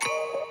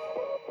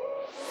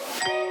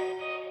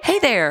Hey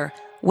there.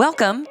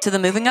 Welcome to the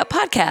Moving Up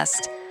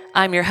Podcast.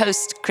 I'm your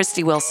host,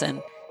 Christy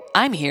Wilson.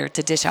 I'm here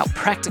to dish out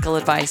practical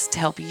advice to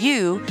help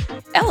you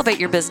elevate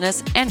your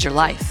business and your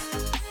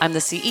life. I'm the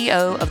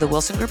CEO of the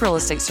Wilson Group Real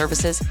Estate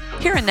Services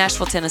here in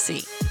Nashville,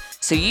 Tennessee.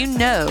 So you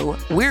know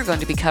we're going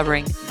to be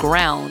covering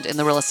ground in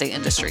the real estate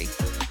industry.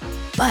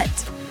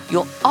 But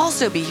you'll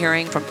also be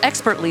hearing from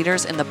expert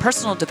leaders in the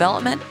personal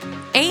development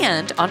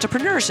and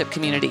entrepreneurship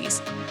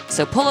communities.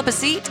 So pull up a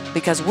seat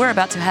because we're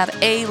about to have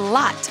a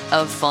lot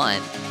of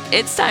fun.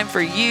 It's time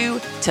for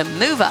you to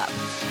move up.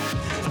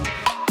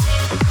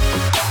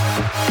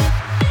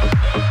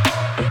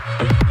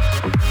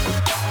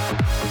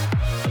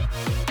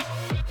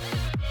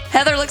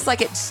 Heather, looks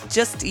like it's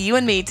just you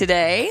and me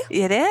today.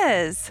 It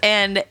is.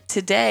 And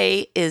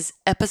today is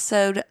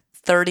episode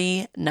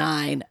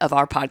 39 of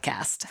our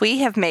podcast. We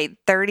have made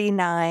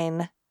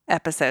 39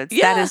 episodes.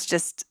 Yeah. That is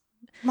just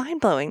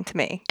mind-blowing to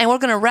me. And we're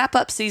going to wrap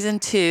up season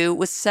 2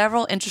 with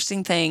several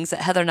interesting things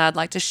that Heather and I'd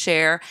like to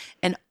share.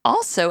 And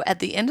also at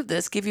the end of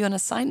this, give you an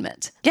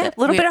assignment. Yeah, a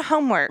little bit of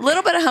homework.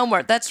 Little bit of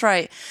homework. That's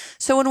right.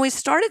 So when we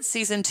started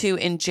season 2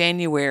 in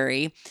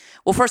January,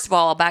 well, first of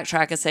all, I'll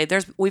backtrack and say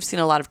we've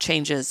seen a lot of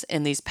changes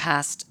in these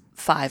past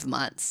 5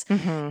 months.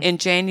 Mm-hmm. In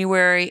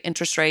January,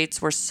 interest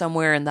rates were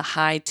somewhere in the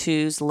high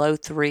 2s, low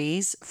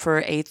 3s for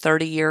a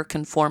 30-year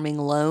conforming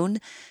loan.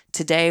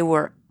 Today,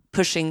 we're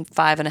pushing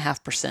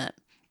 5.5%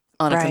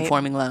 on a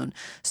conforming loan.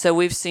 So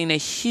we've seen a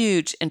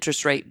huge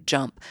interest rate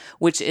jump,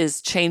 which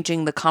is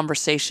changing the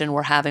conversation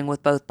we're having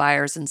with both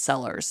buyers and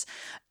sellers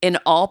in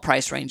all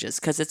price ranges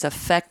because it's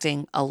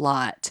affecting a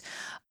lot.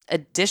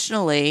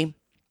 Additionally,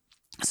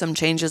 some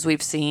changes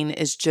we've seen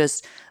is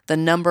just the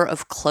number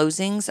of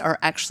closings are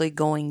actually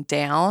going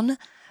down,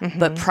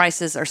 but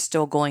prices are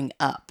still going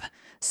up.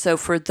 So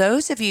for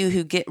those of you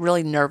who get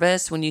really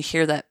nervous when you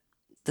hear that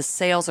the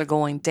sales are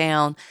going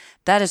down,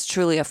 that is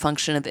truly a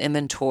function of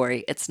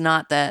inventory. It's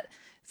not that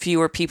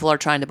fewer people are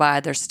trying to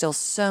buy. There's still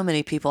so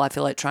many people I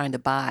feel like trying to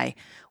buy.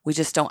 We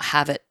just don't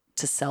have it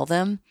to sell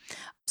them.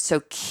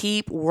 So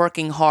keep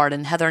working hard.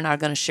 And Heather and I are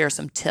going to share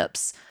some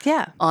tips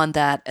on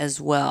that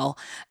as well.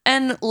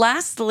 And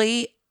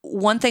lastly,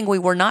 one thing we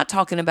were not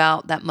talking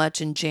about that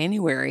much in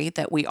January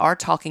that we are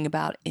talking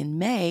about in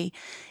May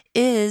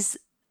is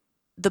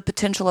the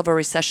potential of a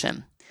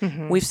recession.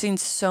 We've seen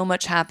so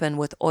much happen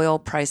with oil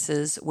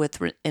prices,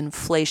 with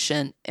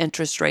inflation,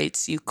 interest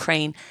rates,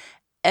 Ukraine,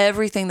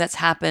 everything that's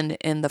happened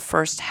in the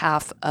first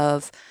half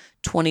of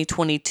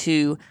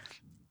 2022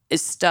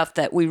 is stuff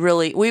that we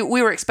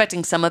were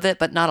expecting some of it,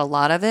 but not a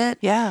lot of it.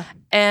 Yeah.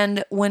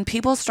 And when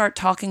people start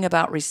talking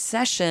about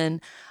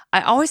recession,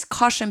 I always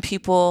caution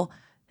people,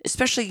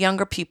 especially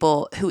younger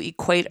people, who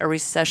equate a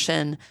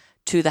recession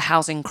to the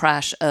housing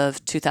crash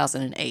of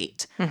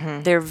 2008.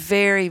 They're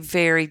very,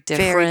 very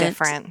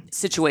different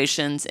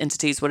situations,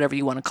 entities, whatever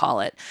you want to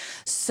call it.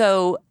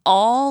 So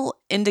all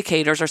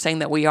indicators are saying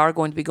that we are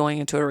going to be going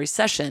into a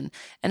recession.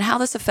 And how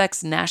this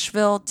affects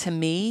Nashville, to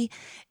me,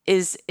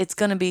 is it's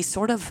going to be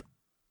sort of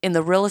in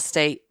the real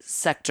estate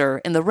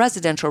sector, in the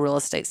residential real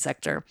estate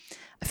sector.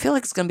 I feel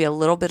like it's going to be a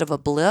little bit of a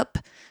blip,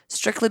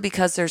 strictly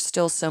because there's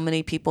still so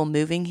many people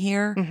moving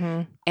here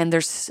and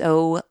there's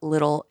so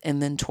little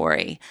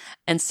inventory.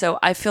 And so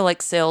I feel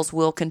like sales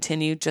will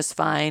continue just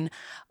fine.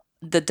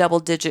 The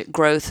double-digit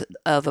growth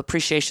of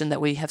appreciation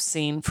that we have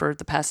seen for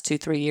the past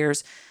 2-3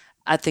 years,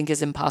 I think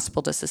is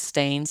impossible to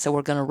sustain. So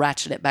we're going to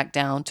ratchet it back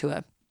down to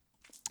a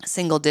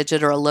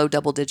single-digit or a low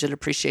double-digit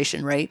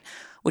appreciation rate,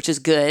 which is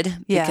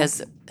good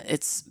because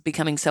it's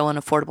becoming so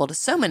unaffordable to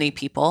so many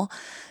people.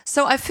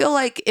 So I feel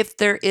like if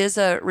there is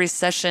a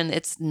recession,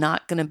 it's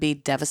not going to be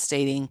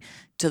devastating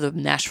to the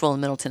Nashville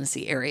and Middle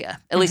Tennessee area,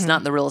 at least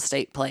not in the real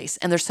estate place.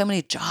 And there's so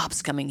many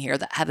jobs coming here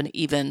that haven't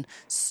even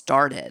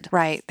started.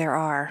 Right, there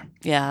are.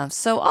 Yeah.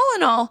 So all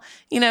in all,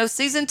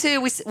 season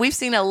 2, we've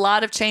seen a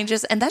lot of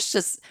changes, and that's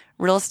just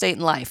real estate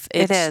and life.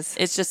 It is.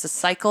 It's just a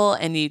cycle,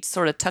 and you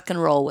sort of tuck and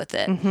roll with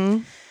it.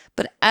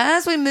 But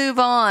as we move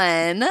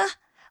on,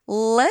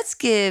 let's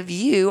give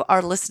you,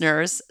 our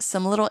listeners,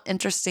 some little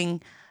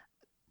interesting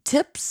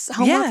tips,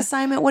 homework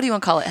assignment. What do you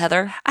want to call it,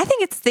 Heather? I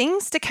think it's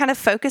things to kind of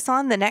focus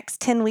on the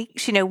next 10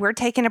 weeks. We're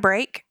taking a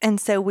break,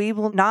 and so we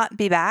will not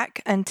be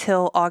back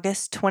until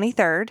August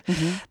 23rd.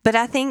 But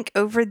I think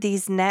over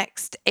these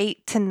next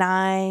 8 to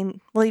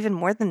 9, well, even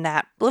more than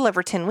that, a little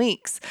over 10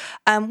 weeks,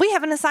 we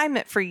have an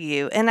assignment for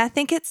you. And I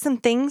think it's some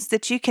things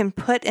that you can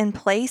put in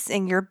place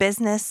in your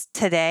business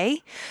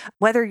today,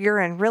 whether you're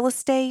in real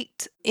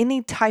estate,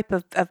 any type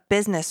of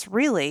business,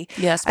 really.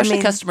 Yeah,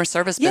 especially customer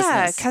service business.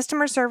 Yeah,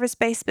 customer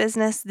service-based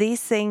business.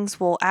 These things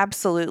will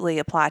absolutely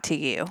apply to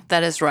you.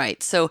 That is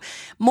right. So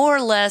more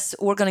or less,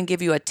 we're going to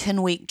give you a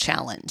 10-week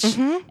challenge.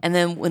 And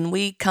then when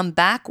we come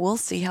back, we'll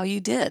see how you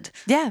did.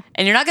 Yeah.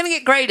 And you're not going to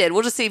get graded.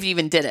 We'll just see if you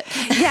even did it.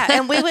 Yeah,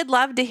 and we would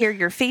love to hear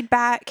your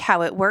feedback,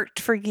 how it worked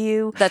for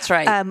you. That's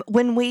right.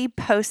 When we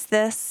post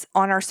this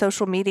on our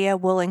social media,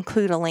 we'll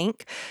include a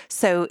link.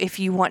 So if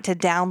you want to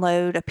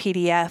download a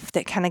PDF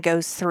that kind of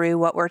goes through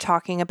what we're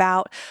talking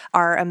about,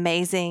 our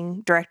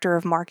amazing director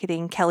of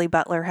marketing, Kelly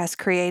Butler, has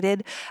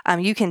created,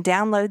 you you can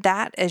download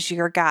that as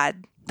your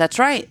guide. That's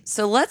right.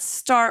 So let's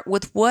start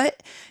with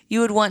what you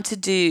would want to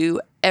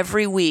do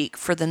every week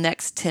for the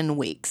next 10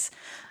 weeks.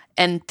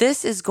 And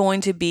this is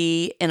going to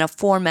be in a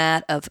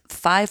format of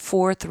 5,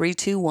 4, 3,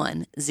 2,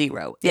 1,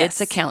 0. Yes.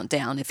 It's a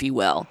countdown, if you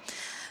will.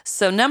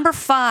 So number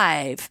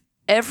 5,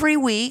 every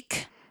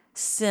week,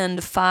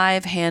 send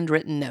 5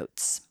 handwritten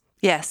notes.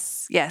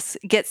 Yes.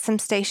 Get some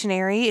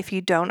stationery if you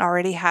don't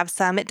already have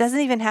some. It doesn't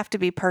even have to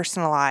be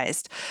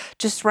personalized.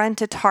 Just run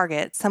to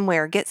Target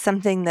somewhere. Get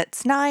something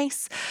that's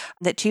nice,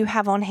 that you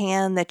have on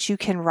hand, that you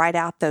can write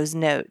out those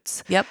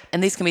notes. Yep.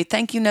 And these can be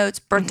thank you notes,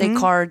 birthday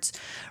cards.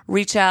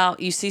 Reach out.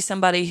 You see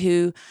somebody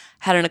who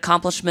had an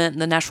accomplishment in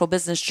the Nashville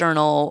Business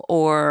Journal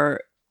or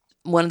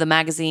one of the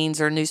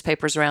magazines or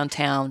newspapers around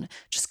town,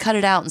 just cut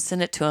it out and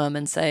send it to them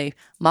and say,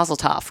 Mazel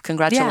tov,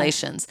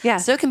 congratulations. Yeah.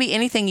 So it can be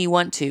anything you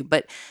want to,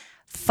 but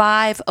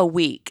 5 a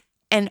week.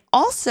 And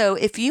also,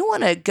 if you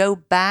want to go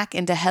back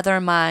into Heather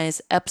and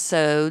Mai's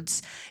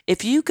episodes,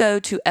 if you go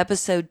to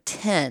episode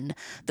 10,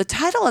 the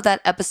title of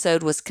that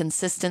episode was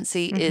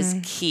Consistency is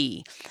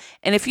Key.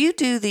 And if you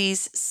do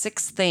these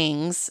 6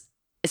 things,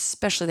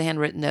 especially the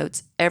handwritten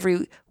notes,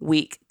 every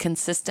week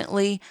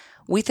consistently,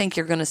 we think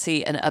you're going to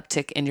see an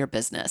uptick in your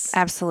business.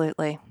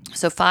 Absolutely.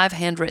 So 5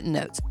 handwritten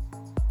notes.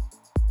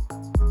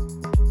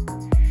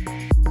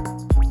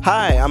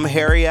 Hi, I'm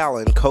Harry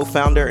Allen,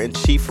 co-founder and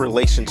chief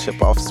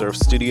relationship officer of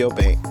Studio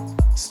Bank.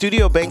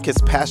 Studio Bank is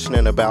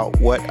passionate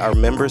about what our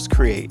members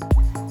create,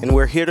 and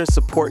we're here to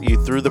support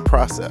you through the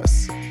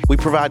process. We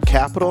provide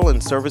capital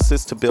and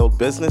services to build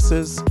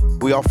businesses.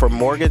 We offer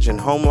mortgage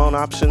and home loan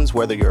options,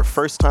 whether you're a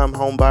first-time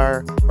home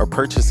buyer or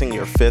purchasing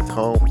your 5th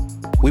home.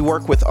 We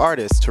work with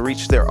artists to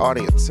reach their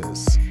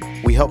audiences.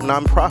 We help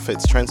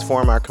nonprofits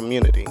transform our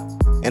community.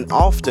 And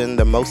often,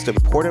 the most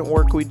important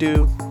work we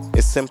do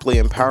is simply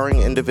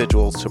empowering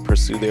individuals to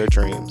pursue their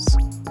dreams.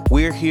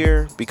 We're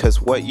here because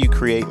what you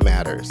create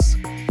matters.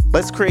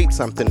 Let's create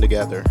something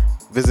together.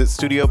 Visit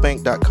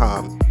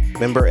studiobank.com.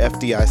 Member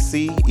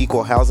FDIC,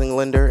 equal housing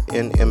lender,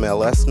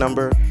 NMLS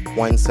number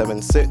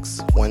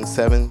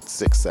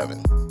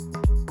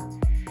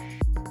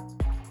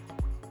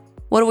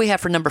 1761767. What do we have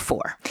for number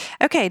 4?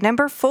 Okay,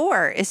 number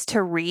 4 is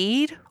to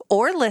read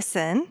or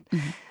listen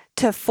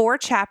to 4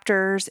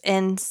 chapters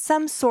in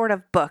some sort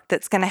of book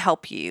that's going to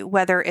help you,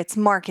 whether it's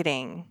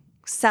marketing,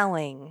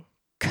 selling,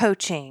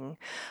 coaching,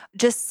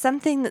 just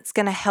something that's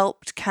going to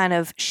help kind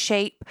of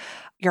shape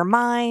your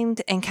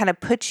mind and kind of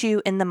put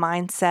you in the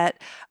mindset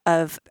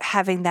of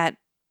having that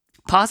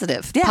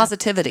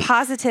positivity.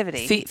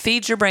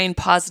 Feed your brain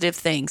positive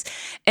things.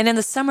 And in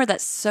the summer,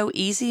 that's so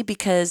easy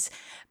because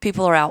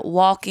people are out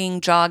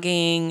walking,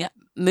 jogging,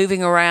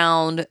 moving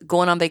around,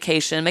 going on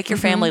vacation. Make your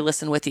family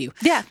listen with you.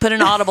 Yeah. Put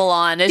an Audible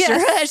on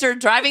as you're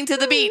driving to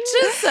the beach.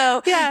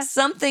 So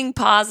something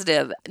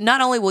positive.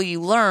 Not only will you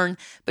learn,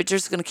 but you're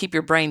just going to keep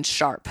your brain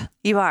sharp.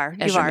 You are.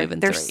 Moving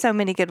There's through. so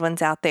many good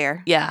ones out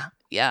there. Yeah.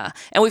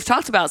 And we've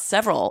talked about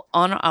several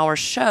on our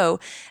show.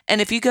 And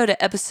if you go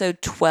to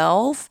episode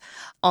 12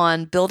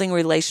 on building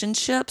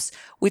relationships,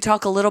 we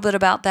talk a little bit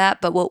about that.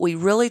 But what we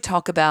really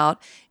talk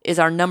about is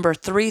our number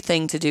 3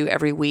 thing to do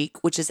every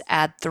week, which is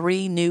add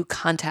 3 new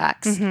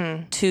contacts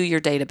to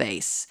your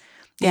database.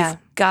 You've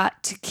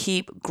got to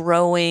keep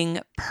growing,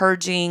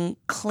 purging,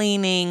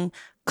 cleaning,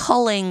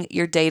 culling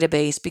your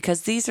database,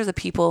 because these are the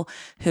people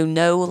who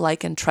know,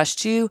 like, and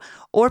trust you,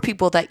 or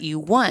people that you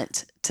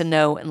want to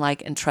know and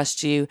like and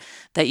trust you,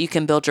 that you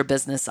can build your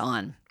business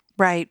on.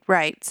 Right.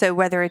 So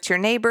whether it's your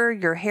neighbor,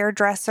 your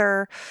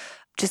hairdresser,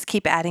 just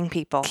keep adding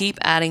people.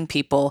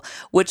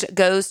 Which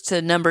goes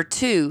to number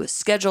 2,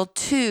 schedule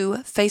 2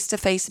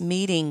 face-to-face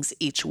meetings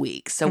each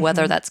week. So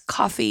whether that's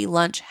coffee,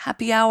 lunch,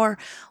 happy hour,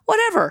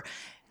 whatever,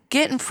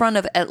 get in front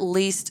of at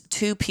least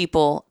 2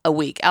 people a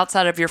week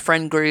outside of your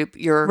friend group,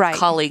 your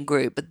colleague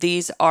group. But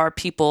these are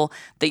people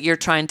that you're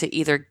trying to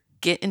either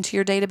get into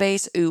your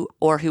database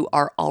or who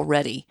are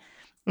already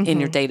in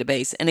your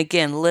database. And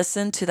again,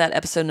 listen to that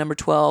episode number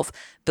 12,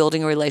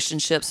 Building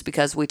Relationships,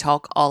 because we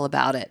talk all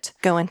about it.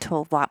 Go into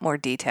a lot more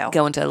detail.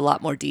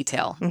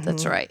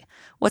 That's right.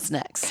 What's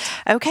next?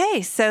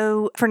 Okay.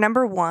 So for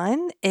number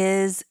 1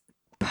 is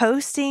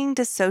posting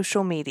to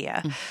social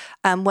media,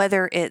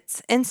 whether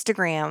it's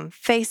Instagram,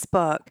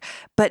 Facebook,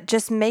 but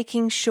just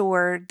making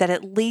sure that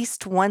at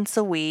least once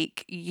a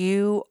week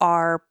you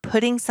are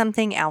putting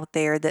something out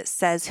there that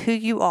says who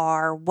you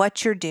are,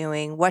 what you're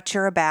doing, what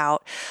you're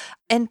about.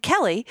 And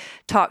Kelly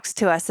talks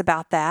to us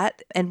about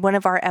that in one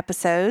of our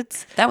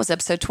episodes. That was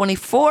episode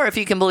 24, if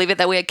you can believe it,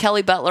 that we had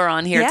Kelly Butler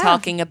on here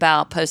talking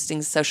about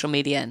posting social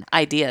media and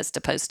ideas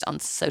to post on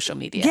social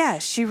media. Yeah,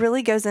 she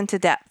really goes into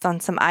depth on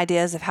some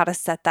ideas of how to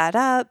set that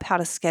up, how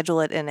to schedule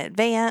it in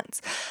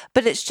advance.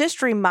 But it's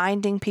just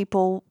reminding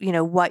people,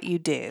 what you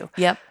do.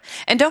 Yep.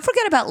 And don't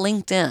forget about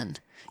LinkedIn.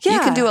 Yeah. You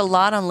can do a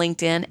lot on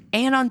LinkedIn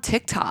and on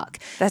TikTok.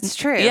 That's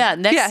true. Yeah.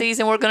 Next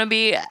season, we're going to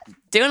be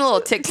doing a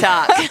little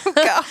TikTok.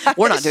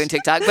 We're not doing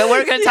TikTok, but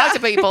we're going to talk to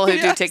people who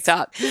do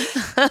TikTok.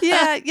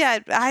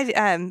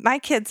 Yeah. My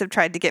kids have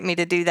tried to get me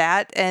to do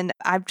that, and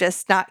I'm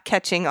just not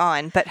catching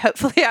on, but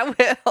hopefully I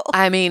will.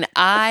 I mean,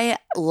 I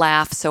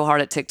laugh so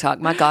hard at TikTok.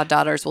 My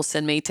goddaughters will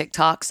send me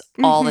TikToks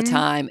all the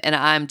time, and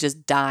I'm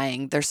just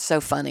dying. They're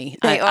so funny.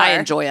 I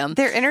enjoy them.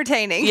 They're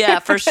entertaining. Yeah,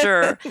 for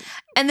sure.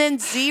 And then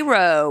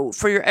 0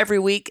 for your every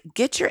week.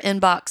 Get your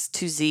inbox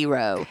to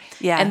 0.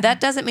 Yeah. And that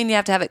doesn't mean you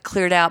have to have it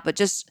cleared out, but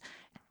just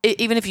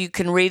even if you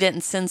can read it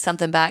and send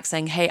something back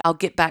saying, hey, I'll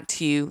get back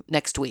to you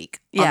next week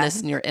on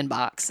this in your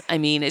inbox. I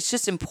mean, it's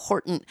just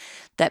important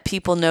that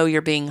people know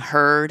you're being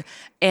heard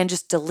and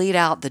just delete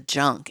out the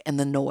junk and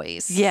the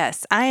noise.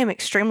 Yes, I am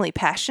extremely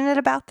passionate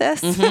about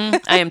this.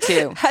 I am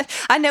too.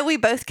 I know we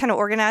both kind of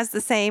organize the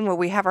same, where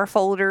we have our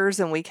folders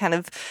and we kind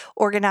of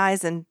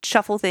organize and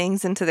shuffle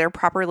things into their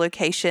proper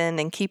location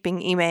and keeping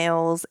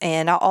emails.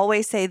 And I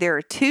always say there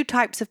are 2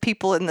 types of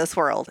people in this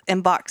world: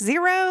 inbox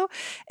 0,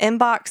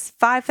 inbox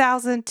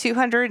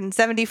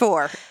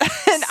 5,274.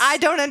 And I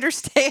don't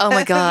understand. Oh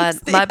my God.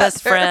 My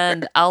best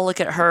friend, I'll look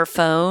at her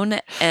phone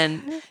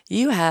and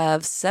you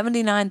have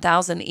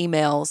 79,000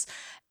 emails.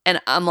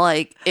 And I'm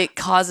like, it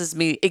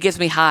gives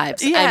me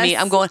hives. Yes. I mean,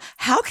 I'm going,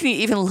 how can you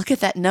even look at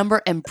that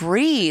number and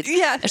breathe?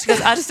 Yeah. And she goes,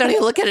 I just don't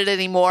even look at it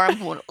anymore. I'm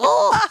going,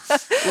 oh,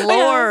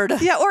 Lord.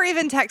 Yeah, or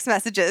even text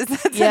messages.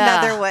 That's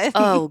another one.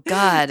 Oh,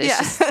 God.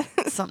 It's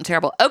just something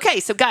terrible. Okay,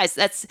 so guys,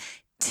 that's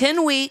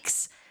 10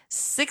 weeks.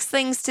 6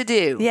 things to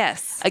do.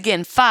 Yes.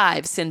 Again,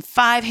 5, send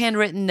 5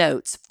 handwritten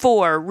notes.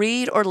 4,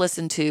 read or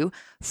listen to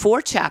 4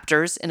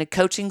 chapters in a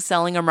coaching,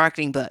 selling, or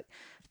marketing book.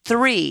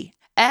 3,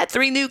 add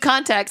 3 new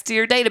contacts to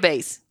your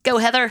database. Go,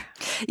 Heather.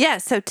 Yeah.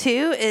 So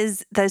 2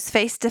 is those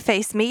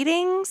face-to-face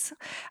meetings.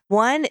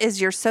 1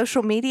 is your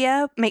social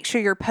media. Make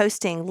sure you're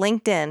posting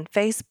LinkedIn,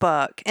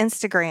 Facebook,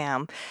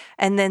 Instagram.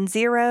 And then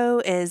 0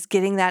 is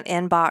getting that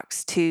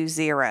inbox to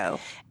 0.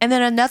 And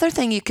then another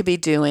thing you could be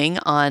doing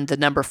on the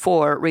number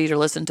 4, read or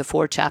listen to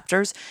 4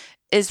 chapters,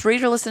 is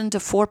read or listen to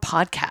 4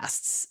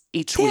 podcasts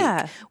each week.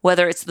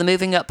 Whether it's the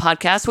Moving Up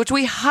podcast, which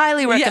we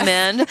highly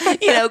recommend,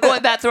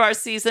 going back through our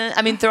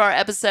through our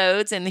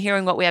episodes and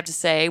hearing what we have to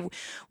say.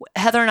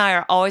 Heather and I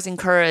are always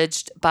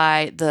encouraged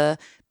by the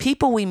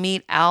people we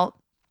meet out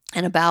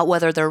and about,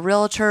 whether they're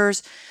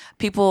realtors,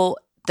 people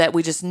that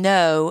we just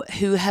know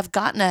who have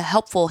gotten a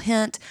helpful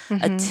hint,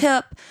 a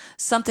tip,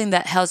 something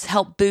that has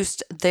helped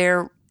boost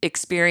their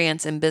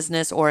experience in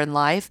business or in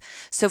life.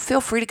 So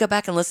feel free to go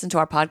back and listen to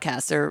our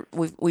podcast.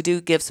 We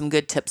do give some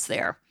good tips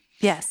there.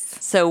 Yes.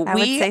 So I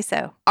would say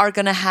so. Are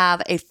going to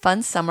have a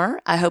fun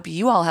summer. I hope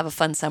you all have a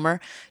fun summer.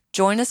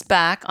 Join us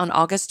back on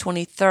August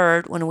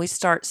 23rd when we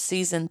start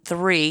season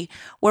 3,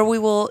 where we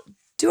will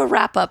do a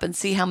wrap up and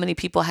see how many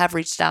people have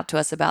reached out to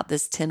us about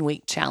this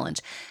 10-week challenge.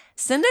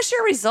 Send us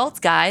your results,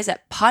 guys,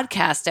 at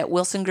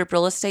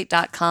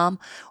podcast@wilsongrouprealestate.com,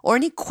 or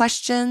any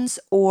questions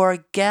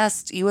or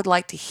guests you would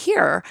like to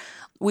hear.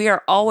 We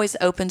are always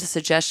open to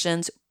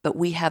suggestions, but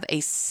we have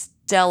a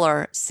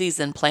stellar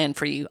season planned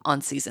for you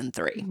on season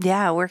 3.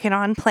 Yeah, working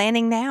on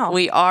planning now.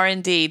 We are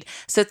indeed.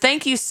 So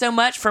thank you so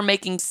much for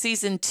making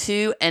season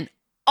 2 an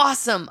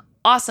awesome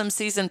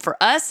season for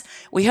us.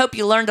 We hope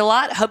you learned a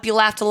lot. Hope you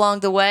laughed along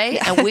the way,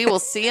 and we will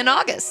see you in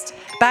August.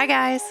 Bye,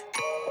 guys.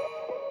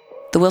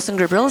 The Wilson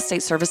Group Real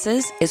Estate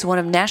Services is one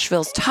of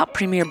Nashville's top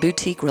premier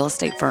boutique real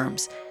estate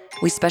firms.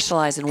 We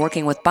specialize in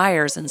working with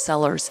buyers and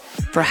sellers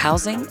for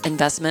housing,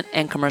 investment,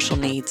 and commercial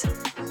needs,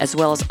 as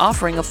well as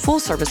offering a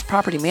full-service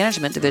property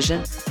management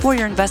division for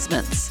your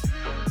investments.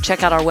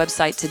 Check out our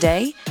website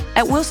today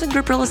at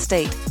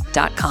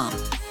wilsongrouprealestate.com.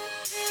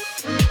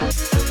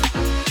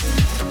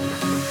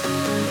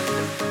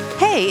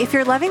 Hey, if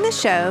you're loving the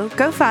show,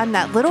 go find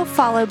that little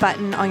follow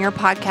button on your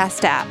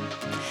podcast app.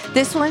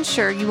 This will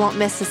ensure you won't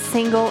miss a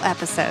single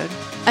episode.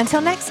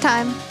 Until next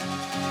time.